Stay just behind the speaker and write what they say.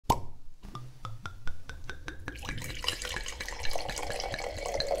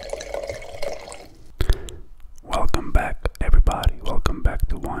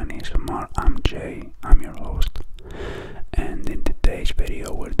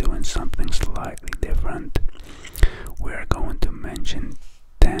doing something slightly different. We're going to mention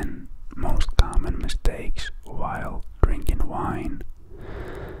 10 most common mistakes while drinking wine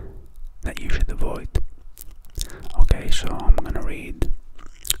that you should avoid. Okay, so I'm gonna read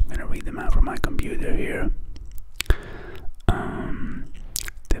them out from my computer here.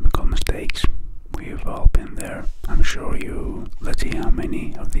 Typical mistakes. We've all been there. I'm sure you. Let's see how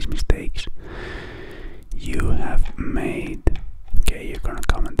many of these mistakes you have made. Okay, you're gonna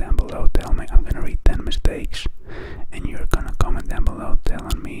comment down below. Tell me. I'm gonna read 10 mistakes, and you're gonna comment down below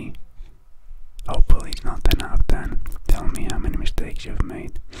telling me. Hopefully, it's not 10 out of 10. Tell me how many mistakes you've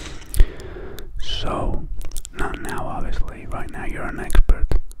made. So, not now, obviously. Right now, you're an expert,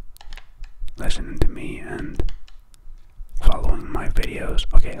 listening to me and following my videos.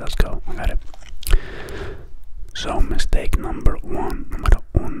 Okay, let's go. I got it. So, mistake number one, numero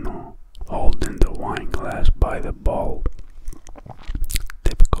uno, holding the wine glass by the bowl.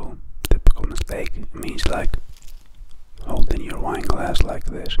 Typical mistake. It means like holding your wine glass like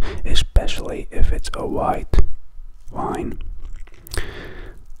this, especially if it's a white wine.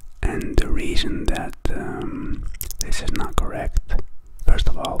 And the reason that this is not correct, first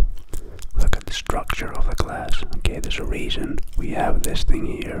of all, look at the structure of the glass. Okay, there's a reason we have this thing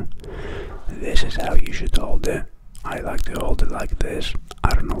here. This is how you should hold it. I like to hold it like this.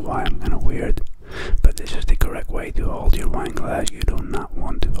 I don't know why, I'm kind of weird, but this is the correct way to hold your wine glass. You do not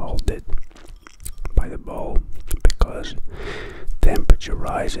want to hold it by the bowl, because temperature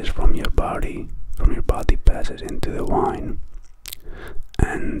rises from your body passes into the wine,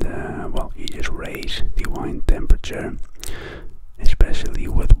 and well, you just raise the wine temperature. Especially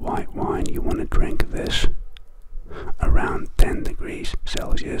with white wine, you want to drink this around 10 degrees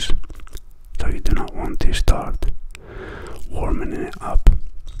Celsius, so you do not want to start warming it up.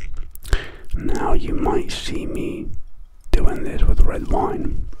 Now you might see me doing this with red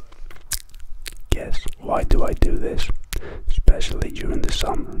wine. Guess why do I do this, especially during the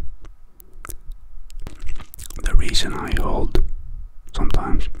summer? The reason I hold,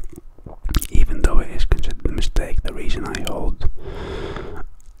 sometimes, even though it is considered a mistake, the reason I hold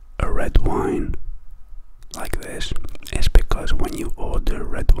a red wine like this is because when you order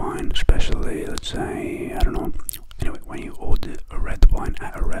red wine, especially, let's say, I don't know, anyway, when you order a red wine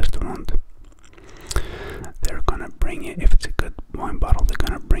at a restaurant, they're gonna bring it, if it's a good wine bottle, they're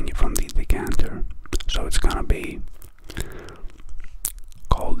gonna bring it from the decanter, so it's gonna be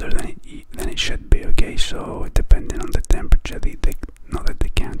colder than it should be. Okay, so depending on the temperature, not the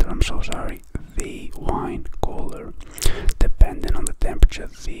decanter, I'm so sorry, the wine cooler, depending on the temperature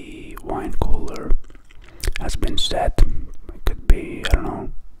the wine cooler has been set. It could be, I don't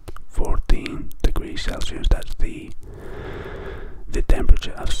know, 14 degrees Celsius. That's the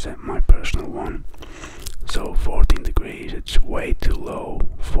temperature I've set my personal one. So 14 degrees, it's way too low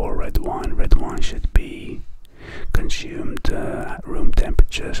for red wine. Red wine should be consumed at room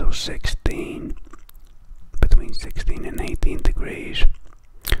temperature, so between 16 and 18 degrees.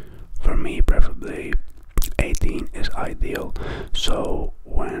 For me, preferably 18 is ideal. So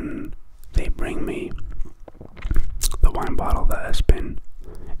when they bring me the wine bottle that has been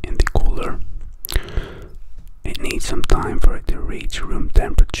in the cooler, it needs some time for it to reach room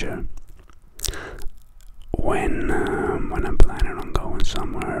temperature. When I'm planning on going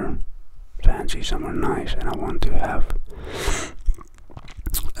somewhere fancy, somewhere nice, and I want to have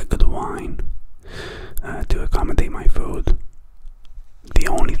a good wine to accommodate my food, the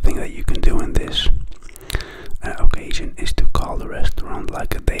only thing that you can do in this occasion is to call the restaurant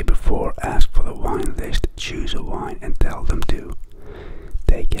like a day before, ask for the wine list, choose a wine, and tell them to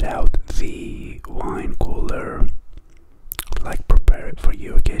take it out the wine cooler, like prepare it for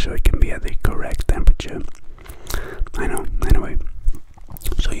you, okay, so it can be at the correct temperature. I know, anyway,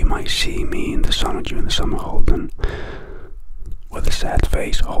 so you might see me in the summer, during the summer, holding with a sad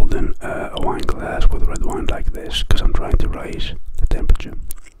face, holding a wine glass with red wine like this, because I'm trying to raise the temperature.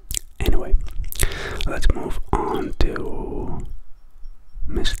 Anyway, let's move on to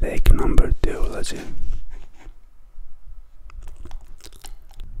mistake number 2. Let's see.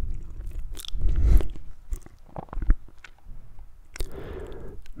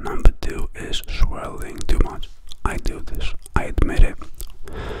 Number 2 is swirling too much. I do this, I admit it.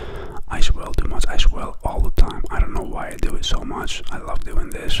 I swirl too much. I swirl all the time. I don't know why I do it so much. I love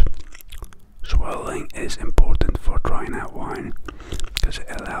doing this. Swirling is important for trying out wine because it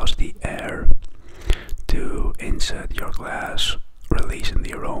allows the air to insert your glass, releasing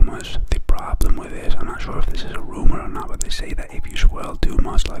the aromas. The problem with this, I'm not sure if this is a rumor or not, but they say that if you swirl too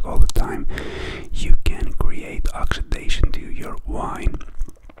much, like all the time, you can create oxidation to your wine,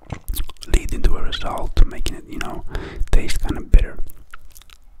 leading to a result making it, taste kind of bitter.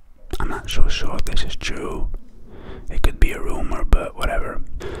 not so sure this is true. It could be a rumor, but whatever.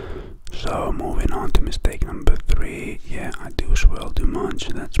 So moving on to mistake number 3. Yeah, I do swirl too much.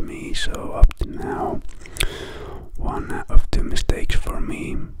 That's me. So up to now, 1 out of 2 mistakes for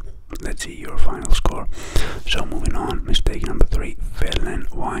me. Let's see your final score. So moving on, mistake number 3, filling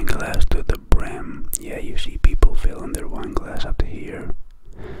wine glass to the brim. Yeah, you see people filling their wine glass up to here.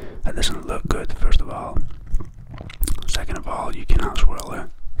 That doesn't look good, first of all. Second of all, you cannot swirl it.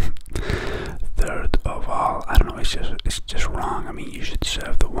 Third of all, I don't know, it's just wrong. I mean, you should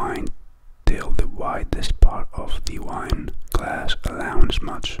serve the wine till the widest part of the wine glass, allowing as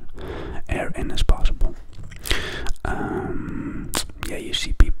much air in as possible. Yeah, you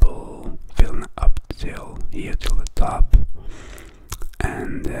see people filling it up till here, till the top,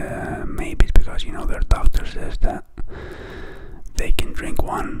 and maybe it's because, you know, their doctor says that they can drink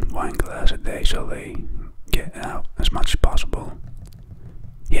 1 wine glass a day, so they get out as much as possible.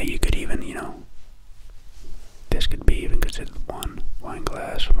 Yeah, you could even, you know, this could be even considered 1 wine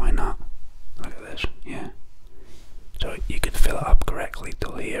glass. Why not? Look at this. Yeah. So you could fill it up correctly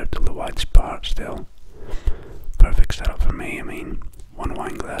till here, till the widest part still. Perfect setup for me. I mean, 1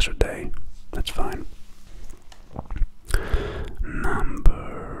 wine glass a day. That's fine.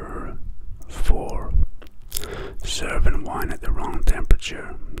 Number 4. Serving wine at the wrong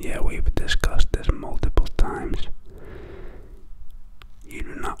temperature. Yeah, we've discussed this multiple times. You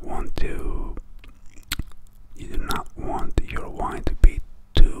do not want your wine to be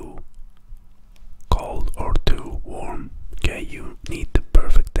too cold or too warm. Okay, you need the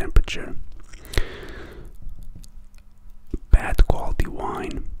perfect temperature. Bad quality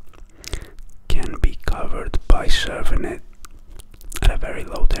wine can be covered by serving it at a very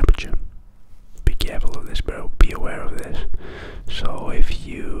low temperature. Be careful of this, bro. Be aware of this. So if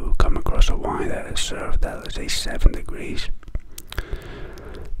you come across a wine that is served at, let's say, 7 degrees,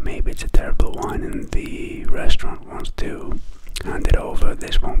 maybe it's a terrible wine and the restaurant wants to hand it over.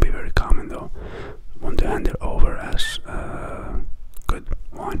 This won't be very common though. Want to hand it over as good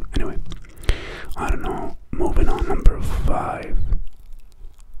wine. Anyway, I don't know. Moving on, number 5.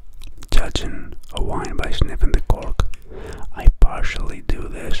 Judging a wine by sniffing the cork. I partially do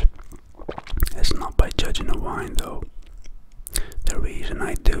this. It's not by judging a wine though. The reason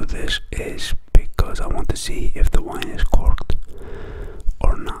I do this is because I want to see if the wine is corked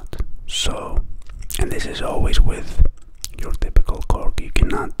or not. So, and this is always with your typical cork. You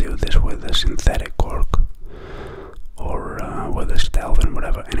cannot do this with a synthetic cork or with a Stelvin,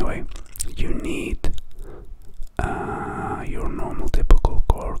 whatever. Anyway, you need your normal typical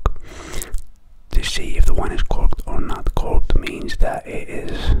cork to see if the wine is corked or not. Corked means that it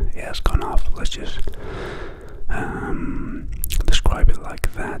has gone off. Let's just describe it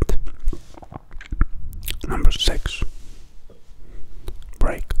like that. Number 6.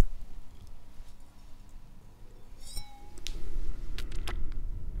 Break.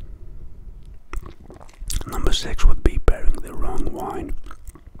 Number 6 would be pairing the wrong wine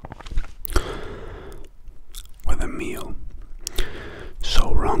with a meal.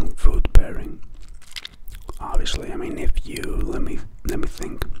 So wrong food pairing. Obviously, I mean, if you let me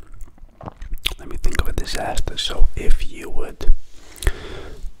think of a disaster. So if you would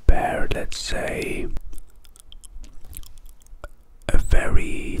pair, let's say, a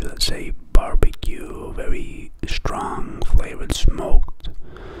very, let's say, barbecue, very strong flavored smoked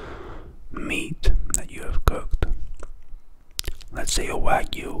meat that you have cooked. Let's say a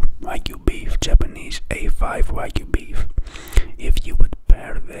Wagyu beef, Japanese A5 Wagyu beef. If you would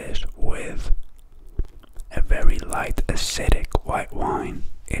pair this with a very light acidic white wine,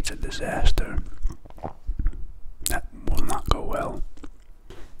 it's a disaster. That will not go well.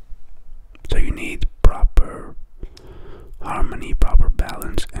 So you need proper harmony, proper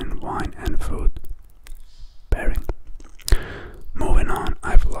balance in wine and food pairing. Moving on,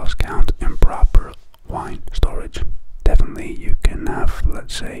 I've lost count. Improper wine storage. Definitely you can have,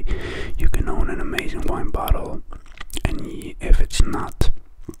 let's say, you can own an amazing wine bottle, and if it's not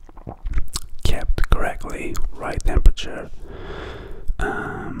kept correctly, right temperature,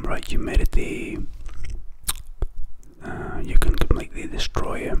 right humidity, you can completely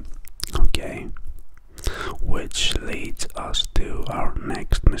destroy it. Okay, which leads us to our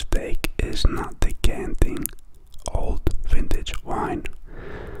next mistake, is not decanting old vintage wine.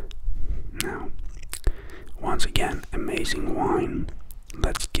 Now, once again, amazing wine.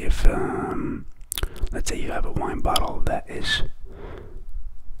 Let's give, let's say you have a wine bottle that is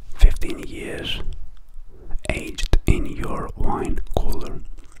 15 years aged in your wine cooler.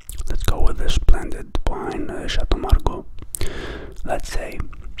 Let's go with a splendid wine, Chateau Margaux. Let's say,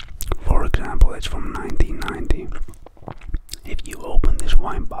 for example, it's from 1990. If you open this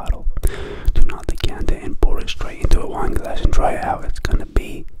wine bottle, try it out. It's gonna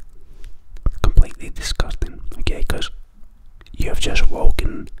be completely disgusting, okay? Because you've just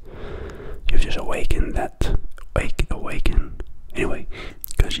awakened that anyway,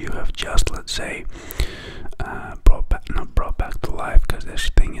 because you have just, let's say, not brought back to life, because this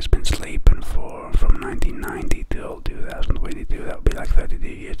thing has been sleeping from 1990 till 2022. That would be like 32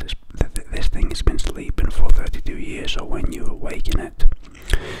 years. This thing has been sleeping for 32 years. So when you awaken it,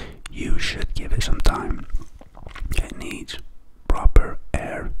 you should give it some time. It needs proper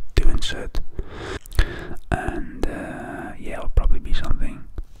air to insert, and yeah, it'll probably be something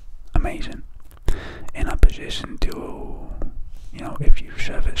amazing in a position to, if you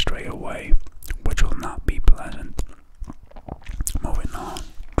serve it straight away, which will not be pleasant. Moving on,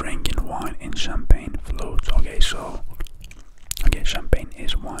 drinking wine in champagne flutes. Okay, champagne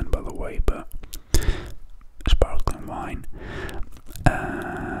is wine, by the way, but sparkling wine.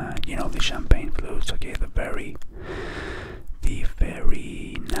 The champagne flutes. Okay, the very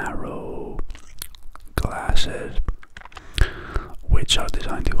narrow glasses, which are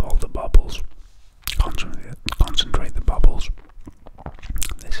designed to hold the bubbles, concentrate the bubbles.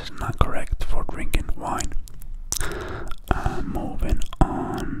 This is not correct for drinking wine. Moving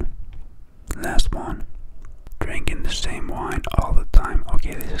on, last one, drinking the same wine all the time.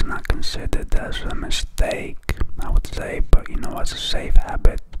 Okay, this is not considered as a mistake, I would say, but as a safe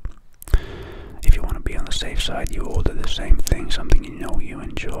habit. If you want to be on the safe side, you order the same thing, something you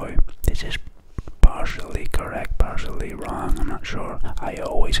enjoy. This is partially correct, partially wrong, I'm not sure. I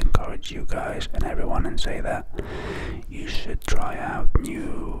always encourage you guys and everyone and say that you should try out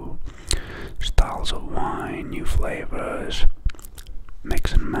new styles of wine, new flavors,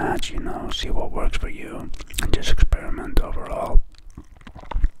 mix and match, see what works for you, and just experiment overall.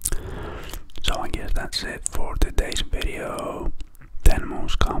 So I guess that's it for today's video. 10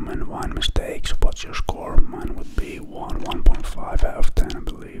 most common wine mistakes. What's your score? Mine would be 1.5 out of 10, I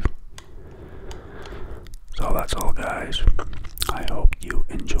believe. So that's all, guys. I hope you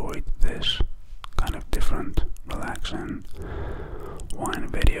enjoyed this kind of different, relaxing wine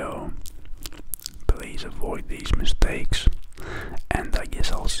video. Please avoid these mistakes, and I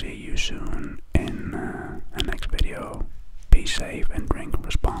guess I'll see you soon in a next video. Be safe and drink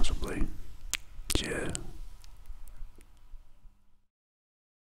responsibly. Cheers.